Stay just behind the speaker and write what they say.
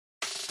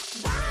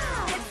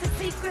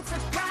secret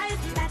surprise.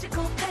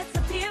 Magical pets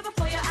appear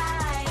before your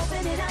eyes.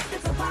 Open it up,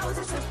 it's a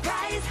wowzer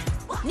surprise.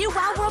 New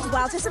Wow World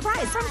Wowzer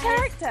Surprise from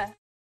Character.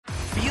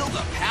 Feel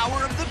the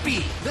power of the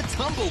bee, the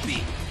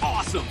tumblebee,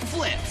 awesome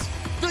flips,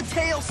 the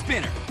tail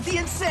spinner, the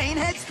insane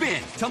head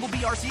spin. Tumblebee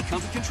RC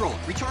comes with controller,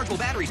 rechargeable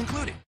batteries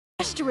included.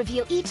 To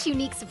reveal each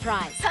unique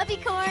surprise. Puppy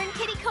corn,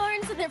 kitty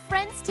corns, and their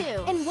friends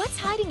too. And what's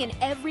hiding in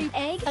every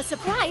egg? A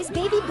surprise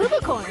baby boo-boo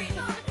corn.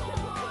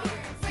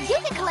 You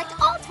can collect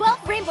all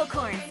 12 rainbow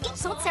corns, each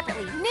sold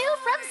separately, new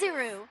from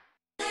Zuru.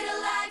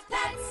 Little live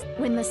pets.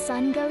 When the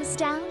sun goes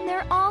down,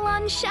 they're all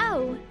on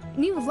show.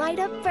 New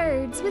light-up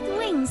birds with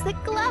wings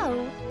that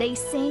glow. They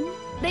sing,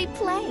 they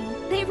play,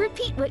 they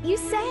repeat what you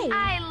say.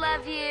 I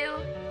love you.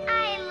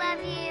 I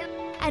love you.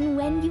 And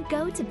when you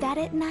go to bed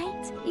at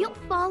night, you'll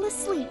fall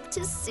asleep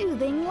to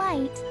soothing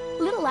light.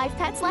 Little Live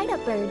Pets light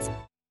up birds.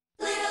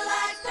 Little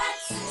live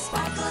pets.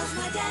 Sparkles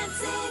my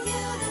dancing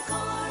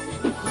unicorn.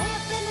 Way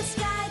up in the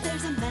sky,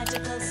 there's a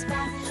magical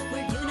spot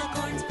where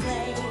unicorns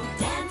play,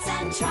 dance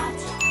and trot.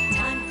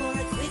 Time for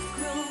a quick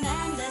room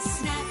and a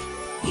snack.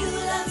 You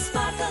love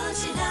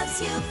Sparkles, she loves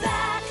you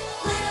back.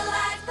 Little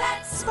live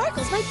pets.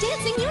 Sparkles my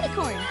dancing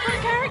unicorn From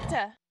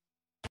Character.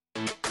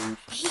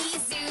 He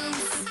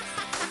zooms.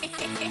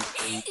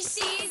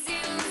 She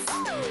zooms.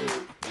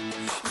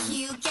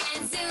 You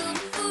can zoom.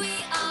 We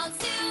all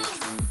zoom.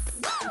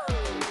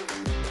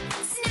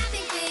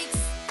 Snapping pics.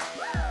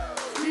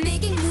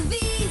 Making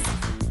movies.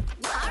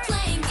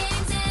 Playing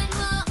games and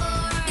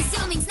more.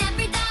 Zooming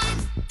snapper time.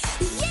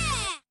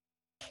 Yeah!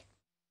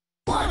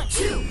 1,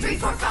 2, 3,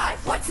 4,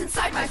 5. What's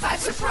inside my 5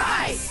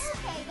 surprise?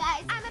 Okay,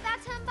 guys, I'm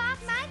about to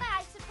unbox my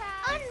 5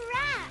 surprise.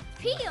 Unwrap.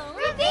 Peel.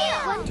 Reveal.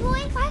 1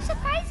 toy, 5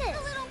 surprises. A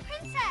little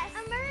princess.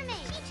 A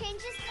mermaid. She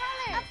changes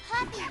color. A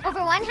puppy.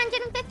 Over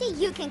 150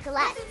 you can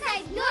collect. What's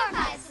inside your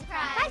 5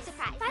 surprise? 5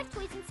 surprise. 5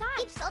 toys inside.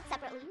 Each sold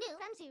separately, new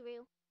from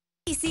Zuru.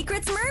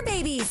 Secrets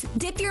Merbabies.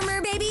 Dip your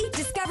Merbaby,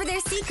 discover their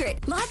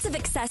secret. Lots of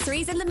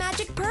accessories and the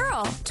magic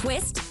pearl.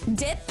 Twist,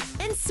 dip,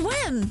 and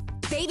swim.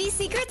 Baby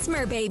Secrets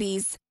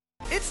Merbabies.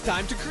 It's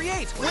time to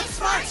create with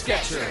Smart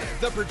Sketcher,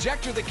 the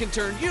projector that can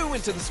turn you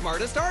into the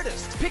smartest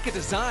artist. Pick a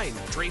design,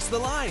 trace the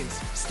lines.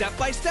 Step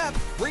by step,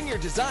 bring your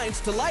designs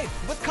to life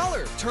with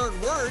color. Turn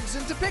words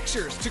into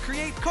pictures to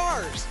create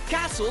cars,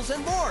 castles,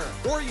 and more.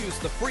 Or use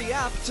the free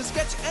app to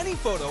sketch any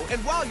photo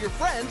and wow your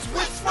friends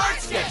with Smart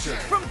Sketcher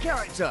from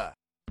Character.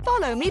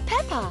 Follow me,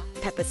 Peppa.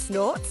 Peppa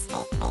snorts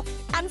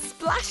and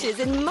splashes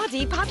in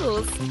muddy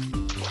puddles.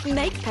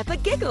 Make Peppa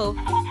giggle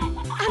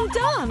and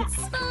dance.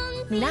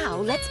 Now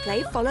let's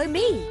play Follow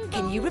Me.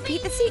 Can you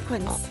repeat the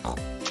sequence?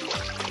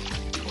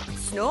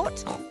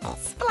 Snort,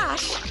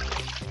 splash.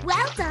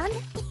 Well done.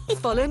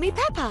 Follow me,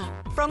 Peppa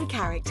from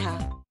Character.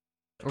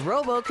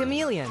 Robo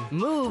Chameleon.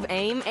 Move,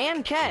 aim,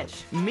 and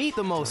catch. Meet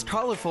the most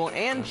colorful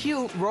and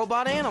cute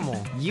robot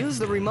animal. Use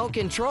the remote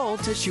control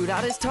to shoot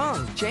out his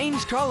tongue.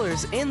 Change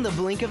colors in the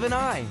blink of an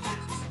eye.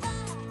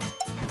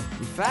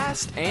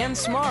 Fast and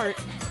smart.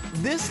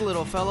 This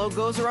little fellow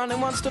goes around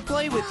and wants to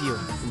play with you.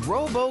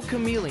 Robo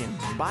Chameleon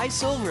by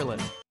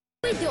Silverlit.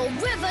 With your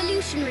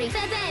revolutionary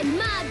Feather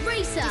Mad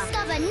Racer,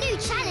 discover new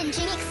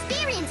challenging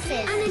experiences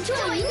and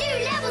enjoy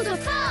new levels of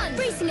fun.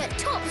 Racing at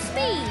top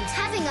speed,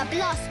 having a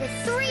blast with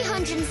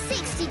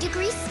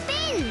 360-degree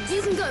spins.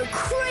 You can go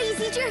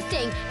crazy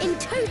drifting in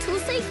total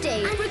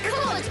safety and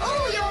record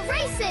all your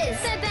races.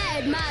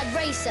 Feather Mad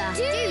Racer,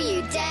 do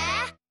you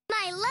dare?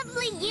 My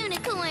lovely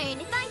unicorn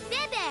by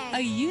Feather. A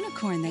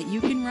unicorn that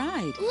you can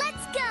ride.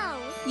 Let's go.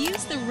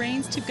 Use the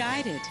reins to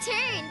guide it.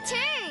 Turn,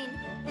 turn.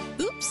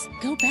 Oops,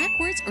 go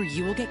backwards or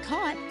you will get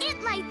caught.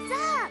 It lights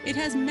up. It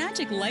has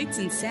magic lights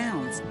and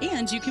sounds,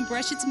 and you can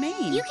brush its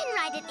mane. You can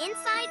ride it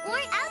inside or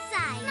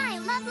outside. My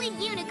lovely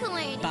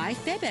unicorn. By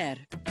Feber.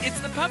 It's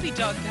the Puppy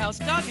Doghouse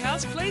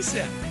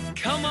playset.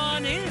 Come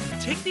on in,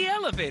 take the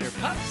elevator,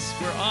 pups.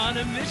 We're on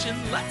a mission,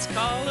 let's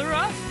call her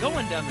up.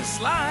 Going down the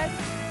slide,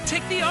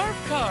 take the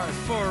ARF car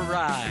for a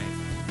ride.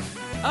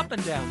 Up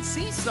and down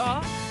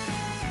seesaw,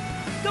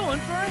 going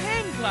for a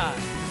hang glide.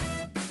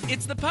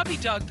 It's the Puppy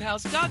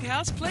Doghouse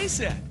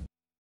playset.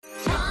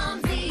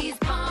 Pomsies,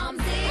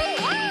 Pomsies.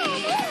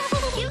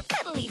 Cute,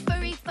 cuddly,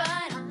 furry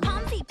fun.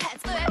 Pomsy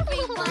pets for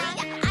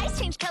everyone. Eyes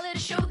change color to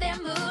show their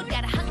mood.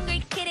 Got a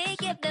hungry kitty,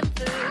 give them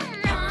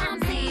food.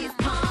 Pomsies,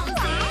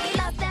 Pomsies.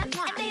 Love them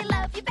and they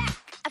love you back.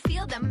 I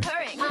feel them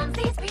purring.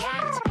 Pomsies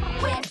react.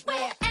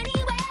 Where,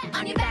 anywhere.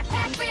 On your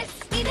backpack,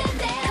 wrist, even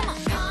there. Come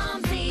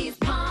on, Pomsies,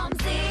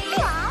 Pomsies.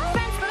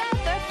 Friends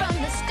forever from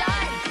the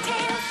start.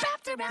 Tails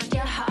wrapped around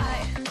your heart.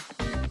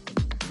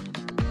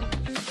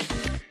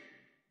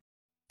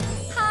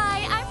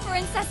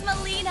 Princess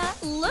Melina,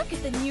 look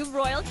at the new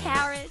royal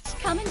carriage.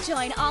 Come and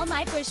join all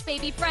my Bush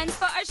baby friends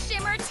for a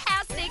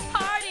shimmer-tastic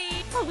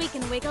party. Where we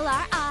can wiggle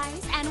our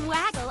eyes and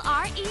waggle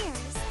our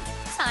ears.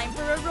 Time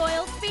for a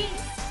royal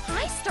feast.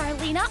 Hi,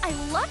 Starlina. I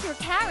love your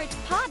carriage,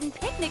 pod, and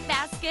picnic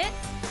basket.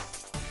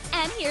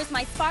 And here's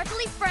my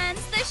sparkly friends,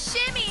 the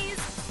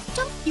Shimmies.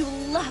 Don't you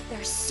love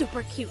their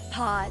super cute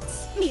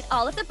pods? Meet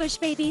all of the Bush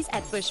babies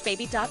at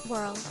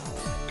bushbaby.world.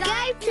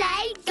 Go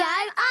play, go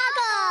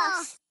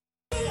Argos!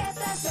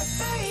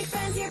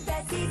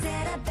 besties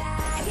in a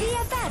bag.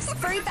 BFFs,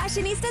 furry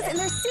fashionistas, and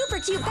their super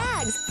cute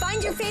bags.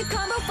 Find your fave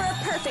combo for a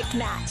perfect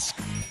match.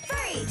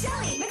 Furry,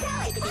 jelly,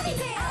 metallic,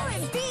 ponytail,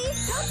 and beef.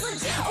 Totes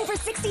legit. Over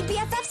 60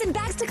 BFFs and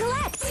bags to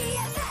collect.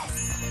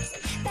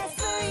 BFFs, best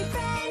furry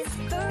friends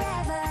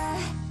forever.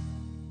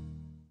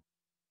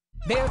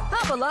 They're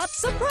Pop-A-Lot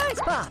Surprise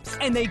Pops,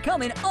 and they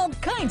come in all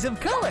kinds of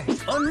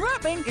colors.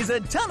 Unwrapping is a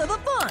ton of the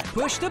fun.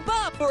 Push to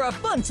pop for a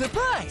fun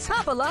surprise.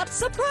 Pop-A-Lot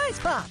Surprise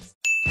Pops.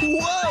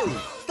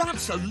 Whoa!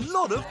 That's a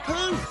lot of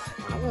poo!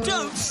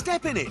 Don't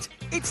step in it!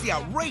 It's the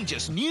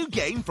outrageous new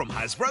game from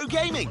Hasbro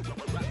Gaming.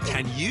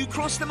 Can you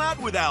cross the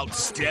mat without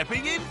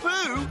stepping in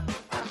poo?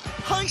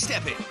 High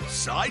step it,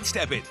 side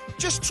step it.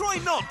 Just try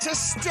not to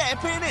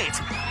step in it.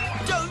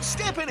 Don't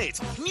step in it.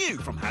 New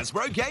from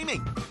Hasbro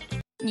Gaming.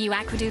 New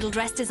Aquadoodle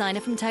dress designer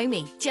from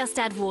Tomy. Just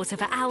add water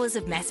for hours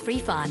of mess-free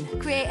fun.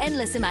 Create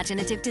endless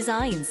imaginative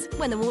designs.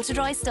 When the water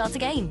dries, start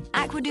again.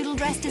 Aquadoodle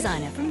dress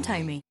designer from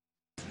Tomy.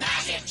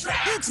 Magic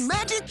Tracks! It's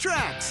Magic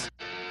Tracks!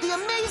 The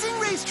amazing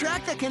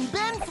racetrack that can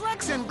bend,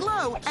 flex, and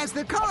glow as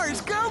the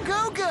cars go,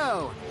 go,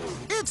 go!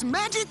 It's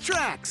Magic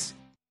Tracks!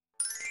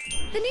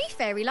 The new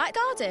fairy light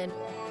garden.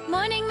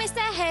 Morning, Mr.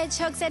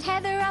 Hedgehog, said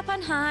Heather up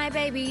on high.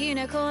 Baby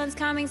unicorn's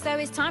coming, so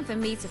it's time for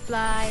me to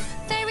fly.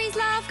 Fairies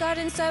love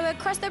gardens, so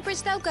across the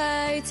bridge they'll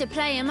go to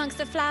play amongst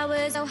the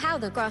flowers. Oh, how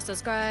the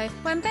grasses grow.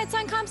 When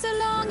bedtime comes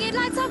along, it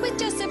lights up with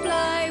just a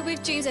glow.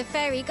 With dreams of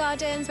fairy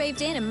gardens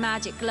bathed in a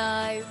magic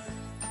glow.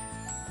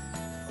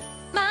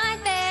 My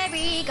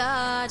fairy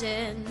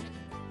garden.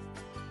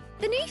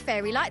 The new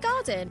fairy light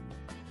garden.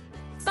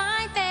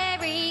 My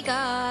fairy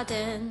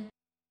garden.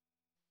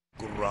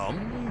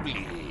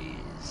 Grumblies.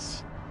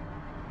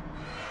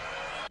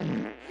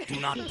 Do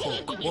not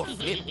poke or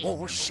flip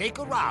or shake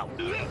around,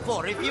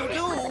 for if you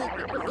do,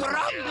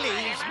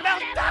 Grumblies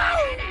melt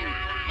down!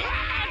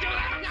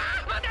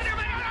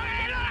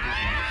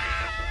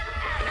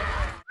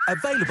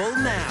 Available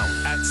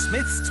now at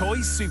Smith's Toy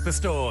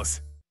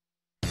Superstores.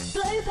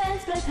 Blow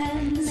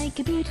pens, make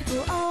a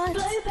beautiful art.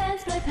 Blow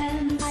pens,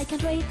 I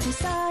can't wait to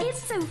start.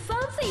 It's so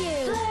fun for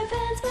you. Blow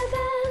pens,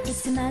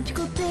 it's a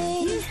magical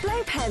thing. Use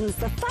blow pens,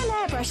 the fun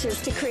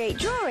airbrushes, to create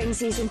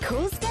drawings using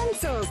cool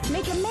stencils.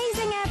 Make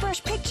amazing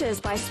airbrush pictures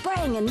by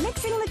spraying and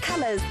mixing the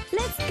colors.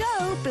 Let's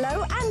go,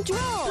 blow and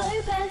draw.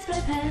 Blow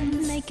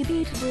pens, make a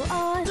beautiful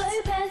art.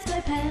 Blow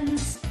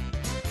pens.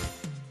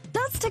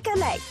 Lots to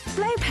collect.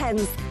 Blow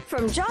pens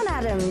from John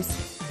Adams.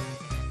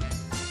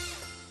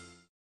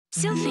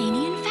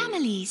 Sylvanian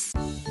families.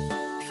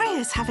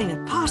 Freya's having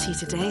a party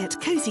today at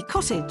Cozy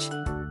Cottage.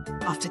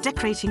 After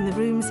decorating the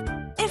rooms,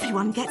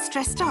 everyone gets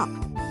dressed up,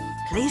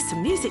 plays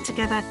some music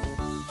together,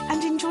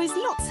 and enjoys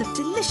lots of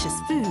delicious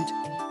food.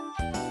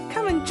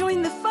 Come and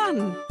join the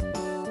fun.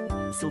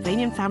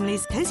 Sylvanian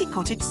Families Cozy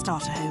Cottage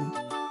Starter Home.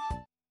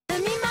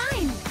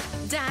 Mein,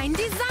 dein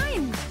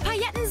Design.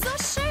 Pailletten so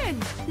schön.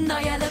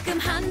 Neuer Look im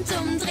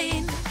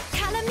Handumdrehen.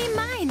 Color me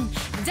mine,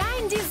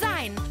 dein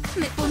Design.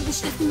 Mit bunten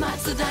Stiften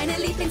malst du deine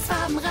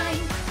Lieblingsfarben rein.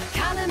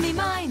 Color me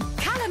mine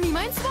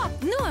Swap,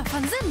 nur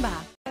von Simba.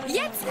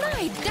 Jetzt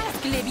neu,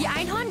 das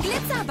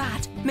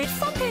Glibby-Einhorn-Glitzerbad. Mit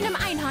funkelndem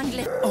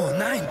Einhornglitzer. Oh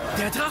nein,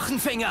 der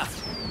Drachenfänger!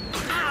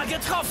 Ah,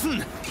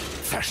 getroffen!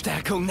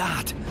 Verstärkung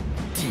naht.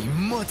 Die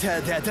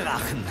Mutter der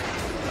Drachen.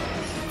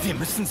 Wir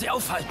müssen sie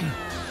aufhalten.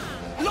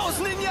 Los,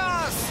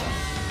 Ninjas!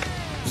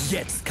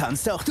 Jetzt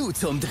kannst auch du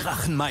zum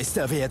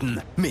Drachenmeister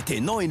werden. Mit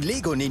den neuen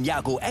Lego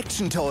Ninjago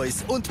Action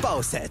Toys und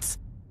Bausets.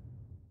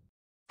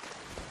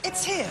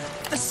 It's here!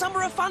 The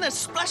summer of fun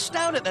has splashed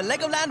down at the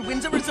Legoland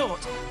Windsor Resort.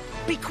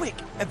 Be quick,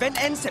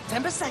 event ends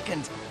September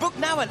 2nd. Book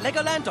now at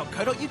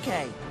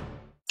legoland.co.uk.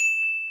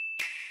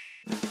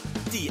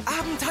 Die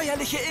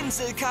abenteuerliche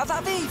Insel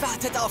Kawaii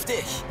wartet auf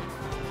dich.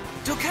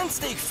 Du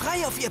kannst dich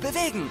frei auf ihr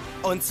bewegen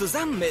und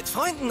zusammen mit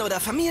Freunden oder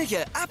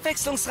Familie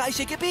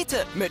abwechslungsreiche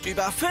Gebiete mit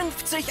über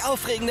 50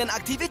 aufregenden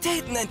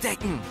Aktivitäten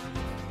entdecken.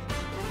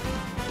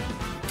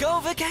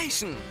 Go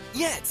Vacation!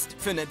 Jetzt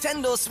für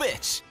Nintendo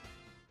Switch!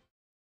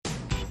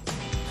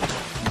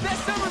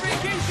 Best summer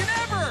vacation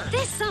ever!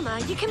 This summer,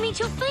 you can meet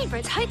your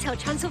favourite Hotel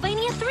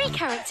Transylvania 3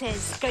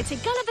 characters. Go to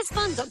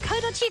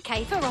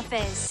gulliversfun.co.uk for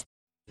offers.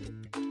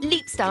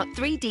 LeapStart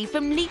 3D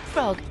from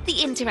Leapfrog, the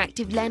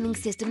interactive learning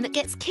system that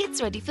gets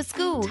kids ready for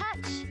school.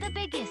 Touch the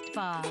biggest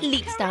bar.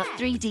 LeapStart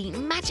 3D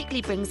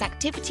magically brings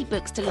activity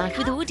books to life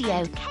with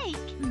audio. Cake.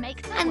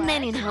 Make the And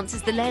then word.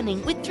 enhances the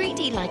learning with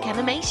 3D-like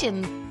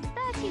animation.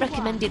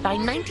 Recommended by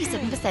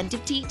 97%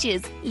 of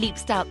teachers,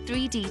 LeapStart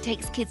 3D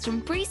takes kids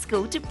from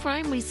preschool to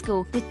primary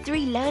school with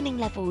 3 learning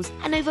levels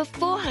and over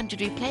 400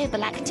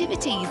 replayable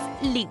activities.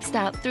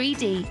 LeapStart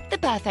 3D, the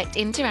perfect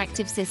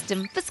interactive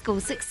system for school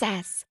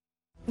success.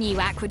 New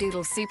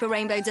Aquadoodle Super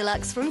Rainbow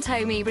Deluxe from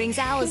Tomy brings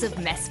hours of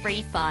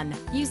mess-free fun.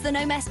 Use the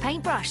No Mess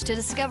paintbrush to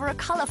discover a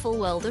colourful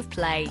world of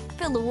play.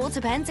 Fill the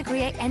water pen to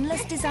create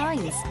endless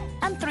designs.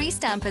 And 3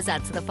 stampers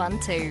add to the fun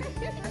too.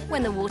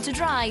 When the water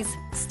dries,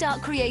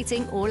 start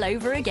creating all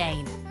over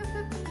again.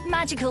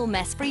 Magical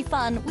mess-free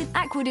fun with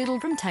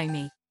Aquadoodle from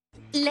Tomy.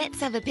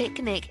 Let's have a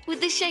picnic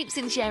with the Shapes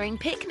and Sharing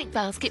picnic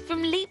basket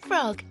from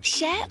Leapfrog.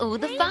 Share all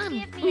the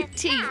fun with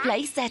 2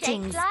 play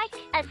settings. Like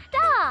a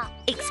star.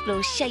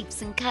 Explore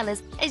shapes and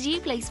colours as you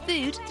place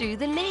food through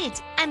the lid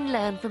and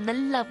learn from the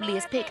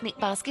loveliest picnic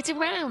basket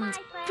around.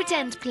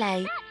 Pretend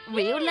play,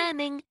 real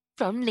learning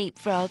from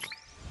Leapfrog.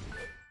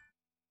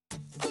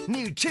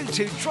 New Toot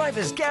Toot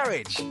Driver's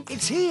Garage.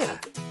 It's here.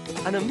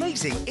 An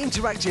amazing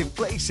interactive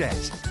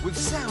playset with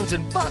sounds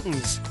and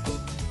buttons.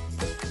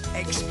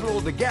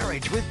 Explore the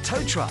garage with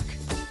Tow Truck.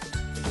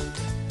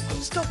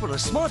 Stop at a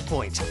smart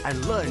point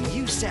and learn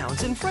new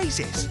sounds and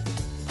phrases.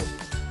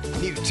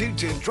 New Toot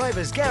Toot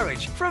Driver's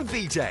Garage from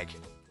VTech.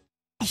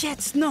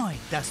 Jetzt neu,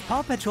 das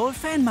Paw Patrol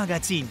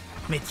Fanmagazin.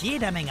 Mit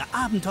jeder Menge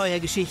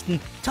Abenteuergeschichten,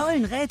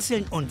 tollen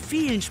Rätseln und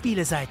vielen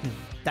Spieleseiten.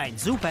 Dein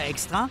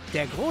Super-Extra,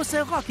 der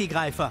große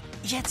Rocky-Greifer.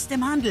 Jetzt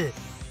im Handel.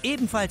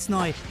 Ebenfalls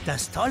neu,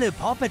 das tolle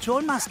Paw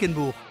Patrol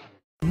Maskenbuch.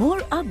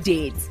 More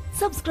updates.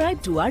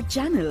 Subscribe to our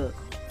channel.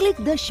 Click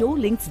the show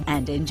links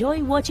and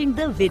enjoy watching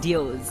the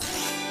videos.